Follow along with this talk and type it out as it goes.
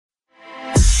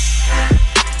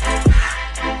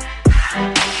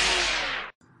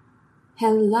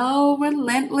Hello,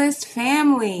 Relentless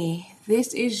family.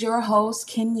 This is your host,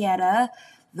 Kenyetta,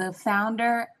 the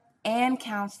founder and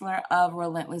counselor of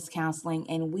Relentless Counseling,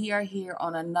 and we are here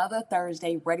on another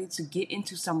Thursday ready to get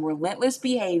into some relentless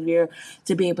behavior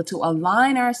to be able to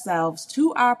align ourselves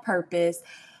to our purpose,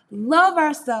 love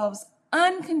ourselves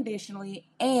unconditionally,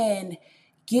 and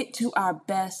get to our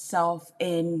best self.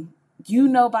 And you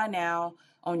know by now,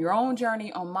 on your own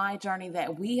journey, on my journey,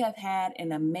 that we have had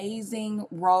an amazing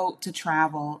road to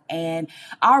travel. And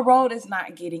our road is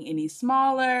not getting any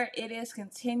smaller. It is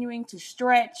continuing to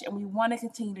stretch, and we want to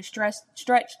continue to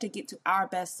stretch to get to our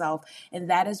best self.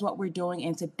 And that is what we're doing.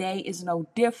 And today is no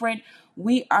different.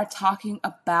 We are talking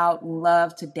about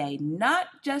love today, not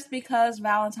just because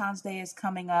Valentine's Day is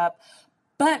coming up,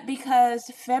 but because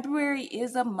February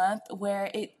is a month where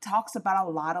it talks about a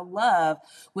lot of love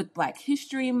with Black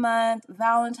History Month,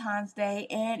 Valentine's Day,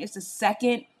 and it's the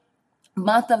second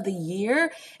month of the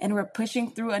year, and we're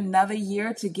pushing through another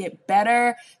year to get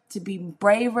better, to be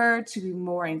braver, to be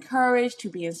more encouraged, to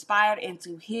be inspired, and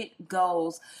to hit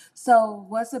goals. So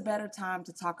what's a better time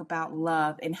to talk about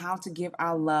love and how to give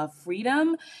our love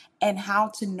freedom and how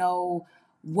to know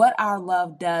what our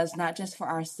love does, not just for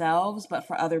ourselves, but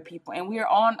for other people. And we are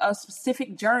on a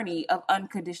specific journey of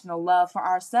unconditional love for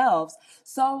ourselves.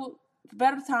 So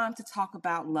better time to talk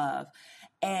about love.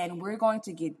 And we're going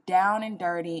to get down and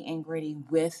dirty and gritty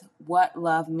with what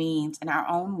love means and our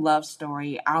own love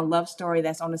story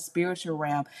that's on the spiritual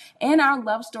realm, and our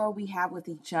love story we have with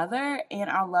each other,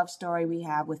 and our love story we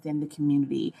have within the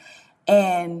community.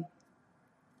 And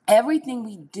everything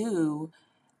we do,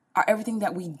 or everything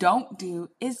that we don't do,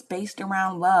 is based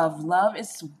around love. Love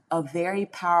is a very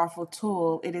powerful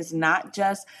tool. It is not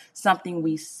just something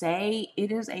we say.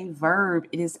 It is a verb.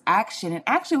 It is action. And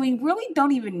actually, we really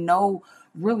don't even know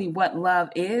really what love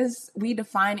is. We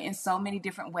define it in so many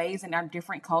different ways in our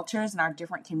different cultures and our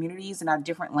different communities and our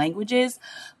different languages.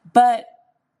 But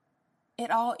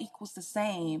it all equals the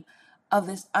same, of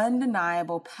this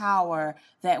undeniable power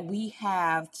that we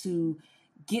have to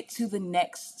get to the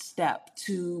next step,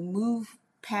 to move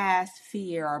past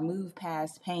fear or move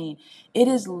past pain. It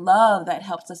is love that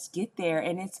helps us get there,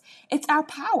 and it's our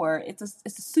power. It's a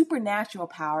supernatural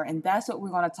power, and that's what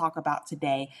we're going to talk about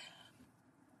today.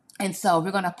 And so we're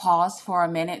going to pause for a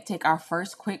minute, take our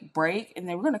first quick break, and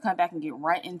then we're going to come back and get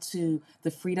right into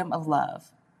the freedom of love.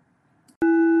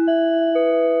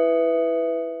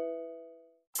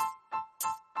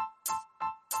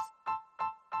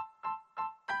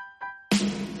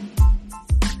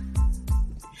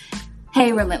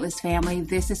 Hey, Relentless family.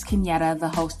 This is Kenyetta, the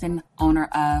host and owner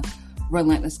of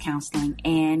Relentless Counseling.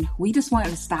 And we just wanted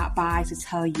to stop by to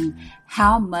tell you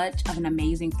how much of an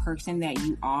amazing person that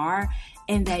you are,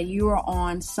 and that you are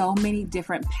on so many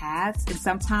different paths. And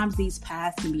sometimes these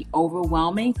paths can be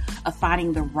overwhelming of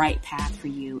finding the right path for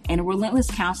you. And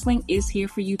Relentless Counseling is here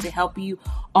for you to help you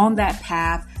on that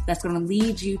path that's going to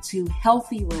lead you to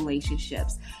healthy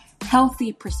relationships,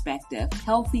 healthy perspective,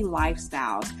 healthy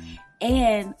lifestyles,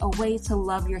 and a way to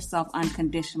love yourself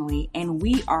unconditionally. And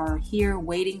we are here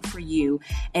waiting for you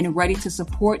and ready to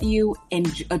support you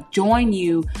and join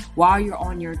you while you're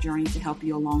on your journey to help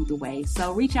you along the way.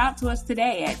 So reach out to us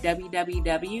today at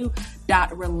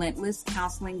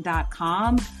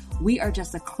www.relentlesscounseling.com. We are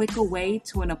just a click away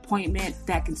to an appointment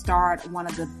that can start one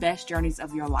of the best journeys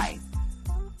of your life.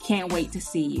 Can't wait to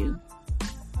see you.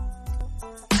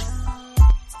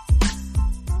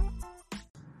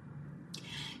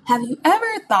 Have you ever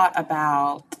thought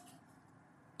about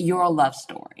your love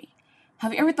story?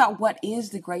 Have you ever thought, what is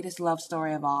the greatest love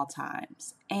story of all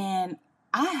times? And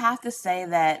I have to say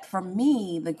that for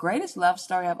me, the greatest love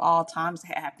story of all times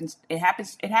it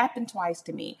happened twice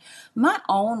to me. My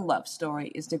own love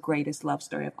story is the greatest love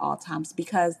story of all times,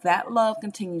 because that love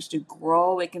continues to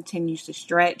grow, it continues to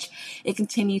stretch, it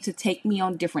continues to take me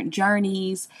on different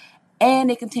journeys,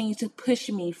 and it continues to push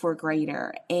me for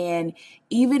greater. And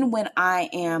even when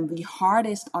I am the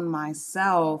hardest on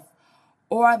myself,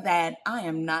 or that I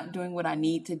am not doing what I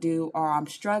need to do, or I'm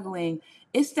struggling,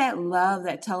 it's that love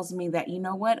that tells me that, you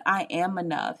know what, I am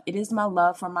enough. It is my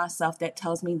love for myself that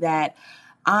tells me that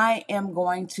I am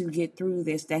going to get through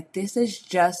this, that this is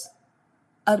just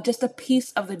a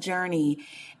piece of the journey.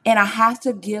 And I have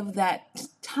to give that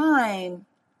time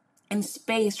and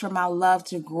space for my love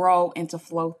to grow and to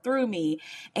flow through me,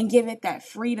 and give it that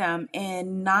freedom,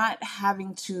 and not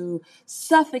having to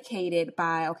suffocate it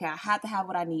by, okay, I have to have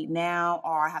what I need now,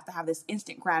 or I have to have this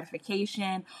instant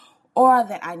gratification, or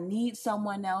that I need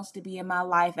someone else to be in my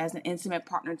life as an intimate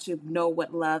partner to know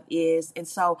what love is. And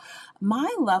so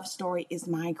my love story is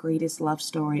my greatest love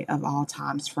story of all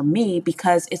times for me,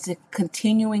 because it's a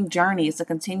continuing journey. It's a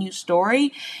continued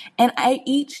story. And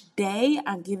each day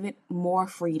I give it more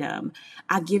freedom.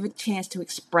 I give it a chance to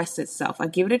express itself. I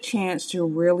give it a chance to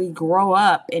really grow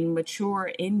up and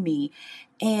mature in me.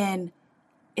 And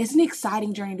it's an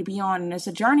exciting journey to be on. And it's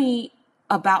a journey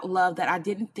about love that I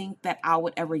didn't think that I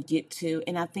would ever get to.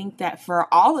 And I think that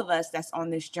for all of us that's on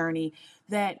this journey,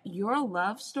 that your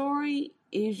love story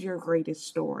is your greatest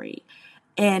story.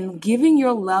 And giving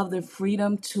your love the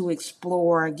freedom to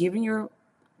explore, giving your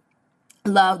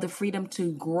love the freedom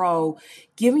to grow,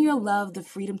 giving your love the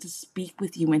freedom to speak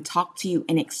with you and talk to you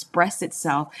and express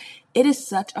itself. It is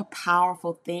such a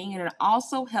powerful thing. And it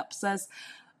also helps us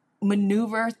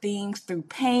maneuver things through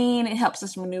pain. It helps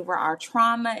us maneuver our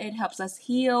trauma. It helps us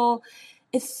heal.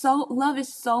 Love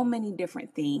is so many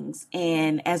different things.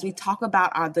 And as we talk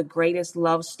about the greatest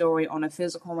love story on a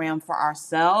physical realm for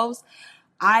ourselves,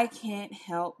 I can't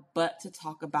help but to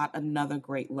talk about another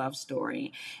great love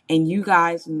story. And you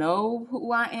guys know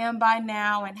who I am by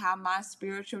now and how my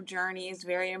spiritual journey is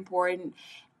very important.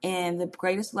 And the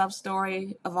greatest love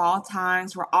story of all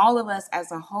times for all of us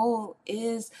as a whole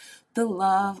is the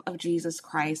love of Jesus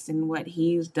Christ and what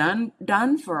he's done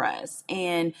for us.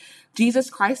 And Jesus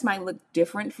Christ might look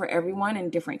different for everyone in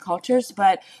different cultures,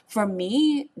 but for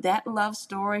me, that love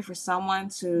story for someone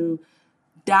to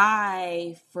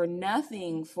die for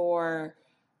nothing, for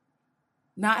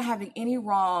not having any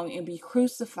wrong and be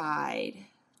crucified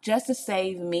just to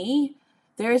save me,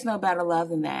 there is no better love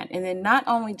than that. And then not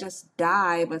only just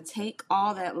die, but take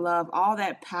all that love, all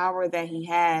that power that he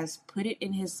has, put it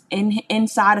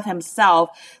inside of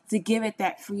himself to give it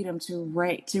that freedom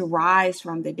to rise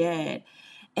from the dead.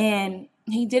 And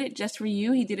he did it just for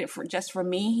you. He did it just for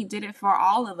me. He did it for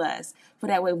all of us. For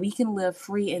that way we can live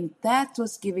free. And that's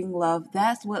what's giving love.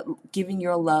 That's what giving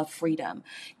your love freedom.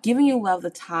 Giving your love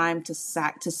the time to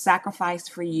sacrifice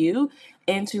for you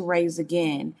and to raise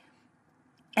again.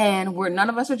 And none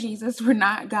of us are Jesus. We're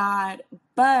not God.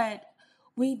 But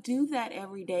we do that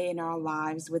every day in our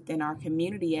lives within our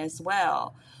community as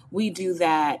well. We do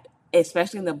that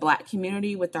especially in the Black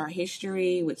community with our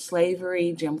history, with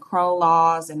slavery, Jim Crow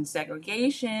laws, and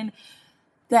segregation,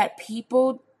 that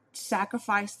people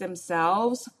sacrifice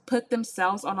themselves, put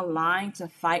themselves on a line to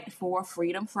fight for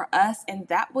freedom for us. And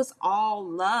that was all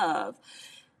love.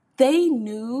 They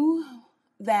knew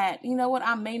that, you know what,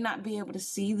 I may not be able to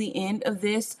see the end of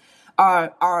this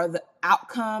or the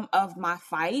outcome of my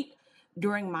fight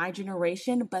during my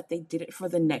generation, but they did it for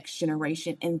the next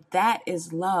generation. And that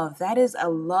is love. That is a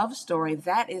love story.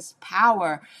 That is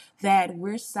power, that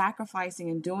we're sacrificing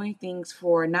and doing things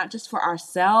for, not just for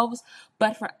ourselves,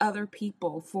 but for other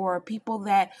people, for people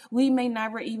that we may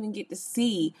never even get to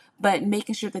see, but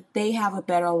making sure that they have a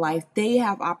better life, they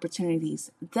have opportunities.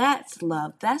 That's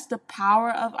love. That's the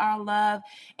power of our love,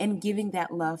 and giving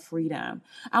that love freedom.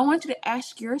 I want you to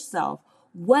ask yourself,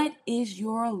 what is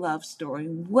your love story?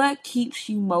 What keeps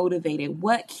you motivated?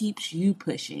 What keeps you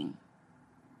pushing?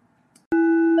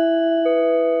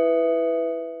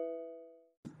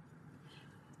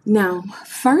 Now,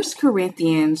 First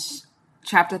Corinthians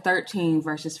chapter 13,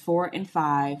 verses 4 and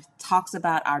 5 talks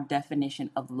about our definition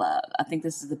of love. I think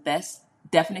this is the best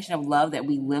definition of love that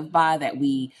we live by, that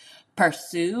we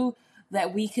pursue,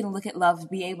 that we can look at love,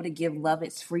 be able to give love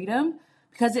its freedom,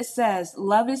 because it says,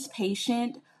 love is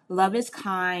patient, love is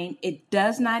kind, it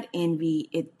does not envy,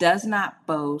 it does not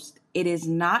boast, it is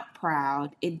not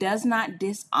proud, it does not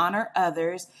dishonor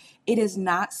others, it is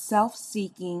not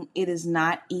self-seeking, it is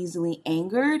not easily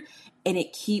angered, and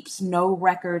it keeps no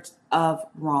records of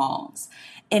wrongs.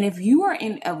 And if you are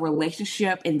in a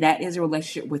relationship, and that is a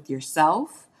relationship with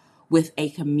yourself, with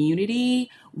a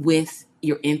community, with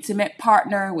your intimate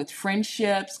partner, with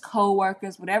friendships,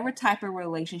 co-workers, whatever type of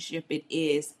relationship it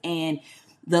is, and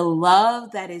the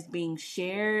love that is being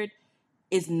shared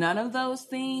is none of those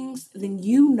things, then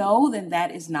then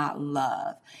that is not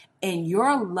love. And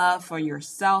your love for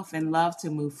yourself and love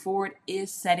to move forward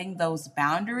is setting those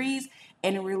boundaries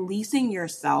and releasing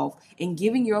yourself and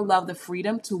giving your love the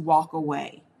freedom to walk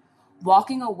away.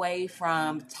 Walking away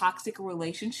from toxic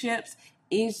relationships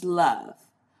is love.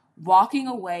 Walking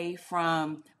away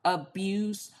from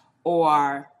abuse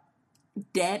or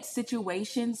dead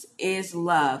situations is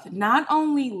love. Not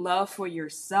only love for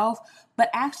yourself, but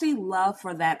actually love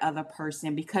for that other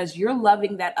person, because you're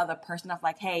loving that other person of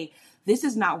like, hey, this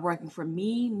is not working for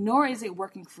me, nor is it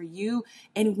working for you.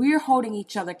 And we're holding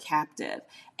each other captive.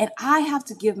 And I have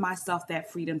to give myself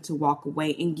that freedom to walk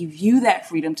away and give you that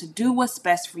freedom to do what's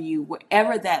best for you,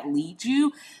 wherever that leads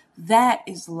you. That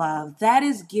is love. That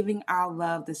is giving our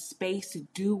love the space to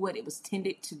do what it was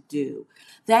tended to do.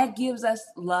 That gives us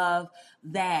love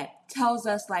that tells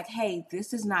us like, hey,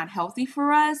 this is not healthy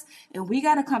for us and we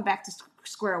got to come back to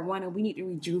square one and we need to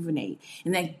rejuvenate.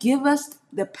 And that give us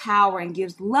the power and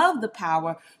gives love the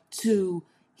power to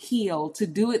heal, to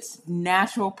do its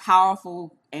natural,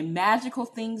 powerful, and magical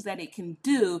things that it can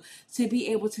do to be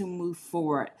able to move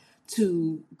forward,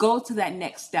 to go to that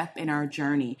next step in our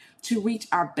journey, to reach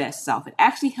our best self. It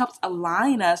actually helps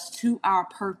align us to our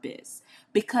purpose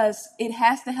because it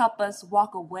has to help us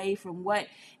walk away from what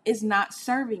is not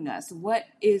serving us, what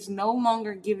is no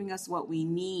longer giving us what we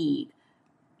need.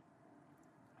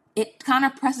 It kind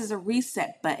of presses a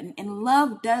reset button, and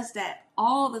love does that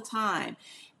all the time.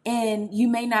 And you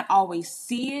may not always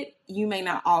see it, you may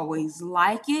not always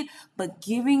like it, but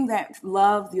giving that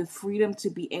love the freedom to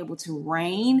be able to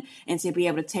reign and to be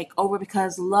able to take over,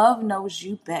 because love knows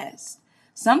you best.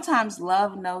 Sometimes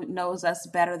love knows us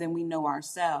better than we know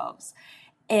ourselves.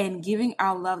 And giving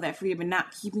our love that freedom and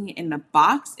not keeping it in a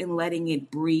box and letting it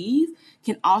breathe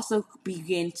can also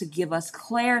begin to give us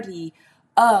clarity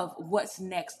of what's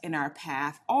next in our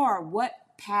path or what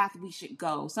path we should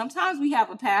go. Sometimes we have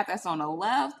a path that's on the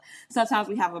left. Sometimes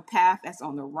we have a path that's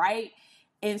on the right.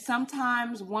 And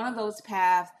sometimes one of those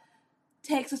paths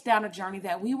takes us down a journey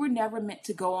that we were never meant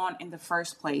to go on in the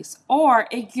first place. Or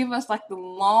it gives us like the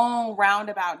long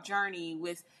roundabout journey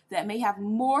with that may have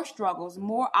more struggles,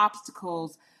 more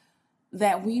obstacles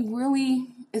that we really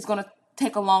is going to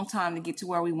take a long time to get to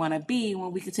where we want to be,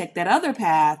 when we could take that other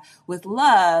path with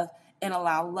love and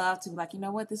allow love to be like, you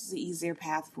know what, this is an easier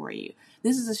path for you.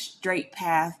 This is a straight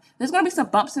path. There's going to be some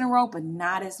bumps in the road, but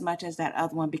not as much as that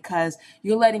other one, because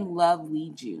you're letting love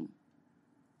lead you.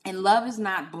 And love is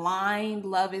not blind.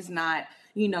 Love is not,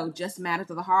 just matter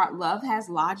to the heart. Love has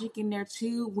logic in there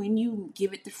too when you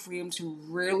give it the freedom to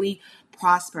really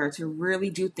prosper, to really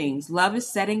do things. Love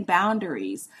is setting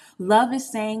boundaries. Love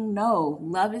is saying no.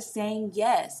 Love is saying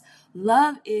yes.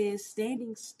 Love is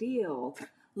standing still.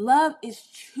 Love is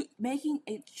making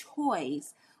a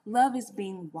choice. Love is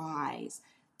being wise.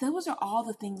 Those are all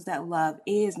the things that love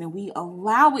is. And we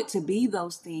allow it to be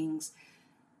those things.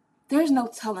 There's no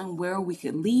telling where we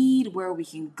could lead, where we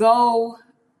can go,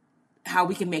 how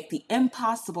we can make the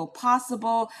impossible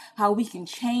possible, how we can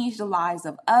change the lives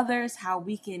of others, how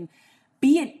we can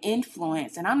be an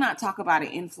influence. And I'm not talking about an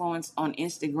influence on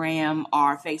Instagram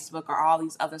or Facebook or all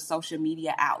these other social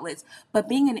media outlets, but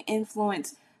being an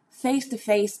influence face to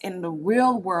face in the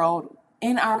real world,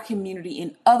 in our community,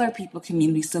 in other people's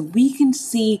communities, so we can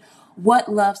see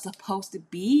what love's supposed to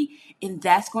be, and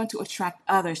that's going to attract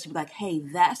others to be like, hey,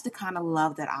 that's the kind of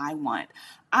love that I want.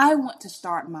 I want to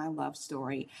start my love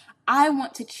story. I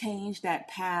want to change that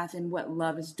path and what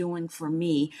love is doing for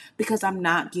me, because I'm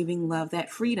not giving love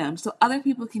that freedom so other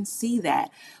people can see that.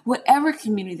 Whatever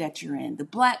community that you're in, the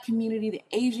Black community, the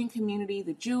Asian community,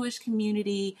 the Jewish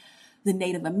community, the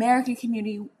Native American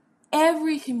community,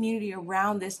 every community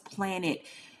around this planet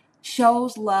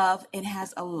shows love and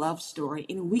has a love story,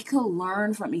 and we can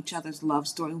learn from each other's love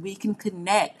story. We can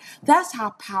connect. That's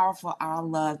how powerful our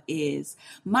love is.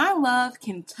 My love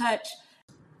can touch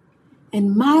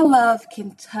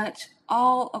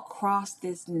all across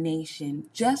this nation,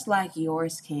 just like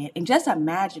yours can. And just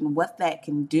imagine what that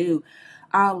can do.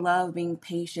 Our love being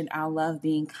patient, our love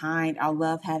being kind, our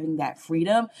love having that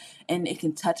freedom, and it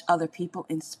can touch other people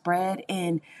and spread.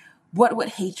 And what would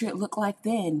hatred look like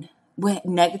then? Would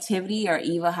negativity or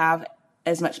evil have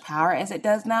as much power as it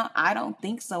does now? I don't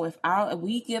think so. If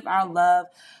we give our love,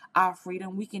 our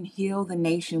freedom, we can heal the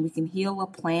nation, we can heal the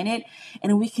planet,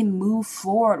 and we can move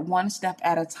forward one step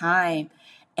at a time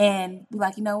and be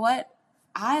like, you know what?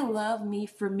 I love me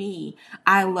for me.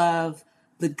 I love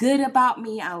the good about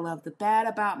me. I love the bad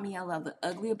about me. I love the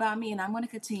ugly about me. And I'm going to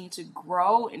continue to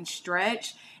grow and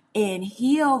stretch and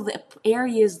heal the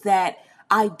areas that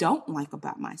I don't like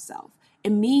about myself.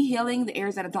 And me healing the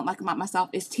areas that I don't like about myself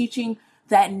is teaching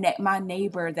my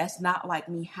neighbor that's not like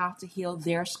me how to heal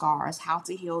their scars, how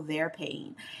to heal their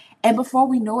pain. And before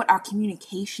we know it, our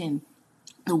communication,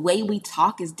 the way we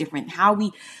talk is different. How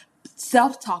we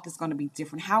self-talk is going to be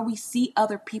different. How we see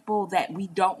other people that we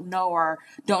don't know or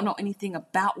don't know anything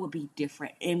about will be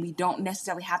different. And we don't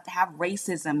necessarily have to have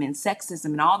racism and sexism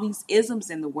and all these isms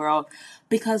in the world,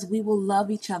 because we will love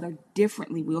each other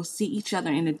differently. We'll see each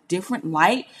other in a different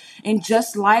light. And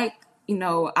just like,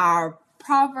 our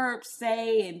Proverbs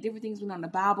say and different things we know in the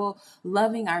Bible,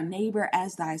 loving our neighbor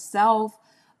as thyself,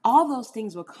 all those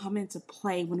things will come into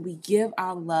play when we give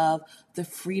our love the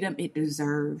freedom it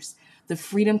deserves, the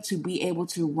freedom to be able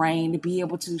to reign, to be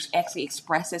able to actually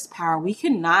express its power. We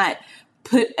cannot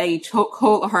put a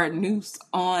chokehold or a noose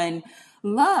on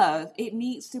love. It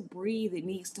needs to breathe, it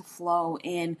needs to flow.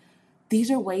 And these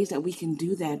are ways that we can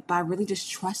do that by really just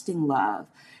trusting love,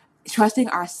 trusting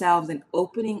ourselves and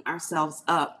opening ourselves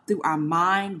up through our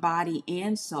mind, body,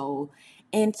 and soul,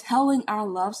 and telling our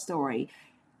love story,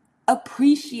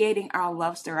 appreciating our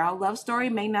love story. Our love story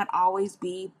may not always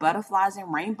be butterflies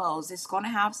and rainbows. It's going to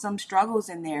have some struggles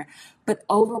in there, but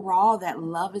overall that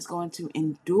love is going to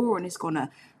endure, and it's going to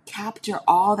capture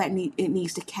all that it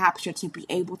needs to capture to be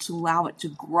able to allow it to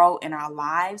grow in our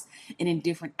lives and in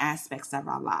different aspects of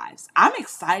our lives. I'm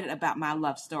excited about my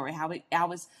love story, how I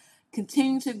was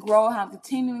continuing to grow, how I'm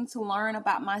continuing to learn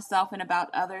about myself and about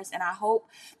others. And I hope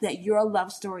that your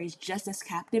love story is just as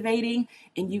captivating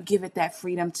and you give it that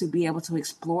freedom to be able to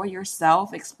explore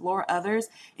yourself, explore others.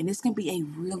 And this can be a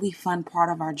really fun part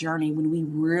of our journey when we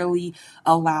really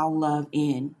allow love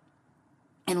in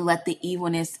and let the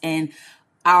evilness and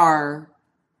our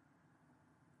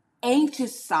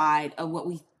anxious side of what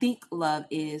we think love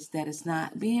is, that it's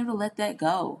not, being able to let that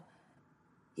go.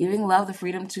 Giving love the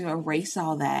freedom to erase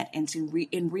all that and to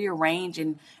rearrange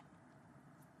and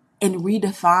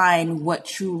redefine what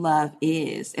true love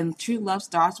is. And true love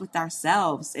starts with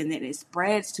ourselves, and then it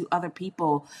spreads to other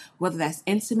people, whether that's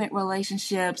intimate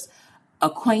relationships,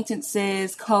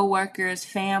 acquaintances, co-workers,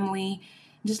 family,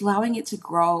 just allowing it to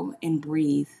grow and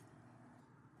breathe.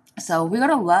 So we're going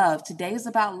to love. Today is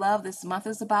about love. This month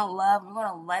is about love. We're going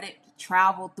to let it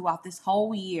travel throughout this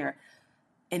whole year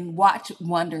and watch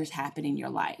wonders happen in your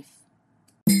life.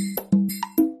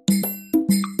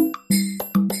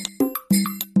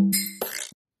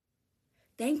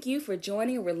 Thank you for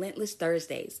joining Relentless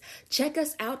Thursdays. Check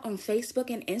us out on Facebook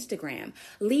and Instagram.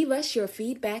 Leave us your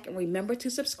feedback and remember to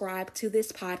subscribe to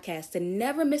this podcast to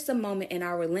never miss a moment in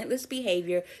our relentless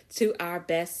behavior to our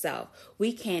best self.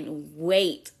 We can't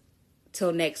wait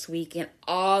till next week and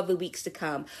all the weeks to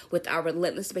come with our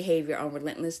relentless behavior on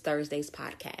Relentless Thursdays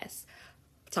podcast.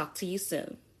 Talk to you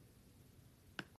soon.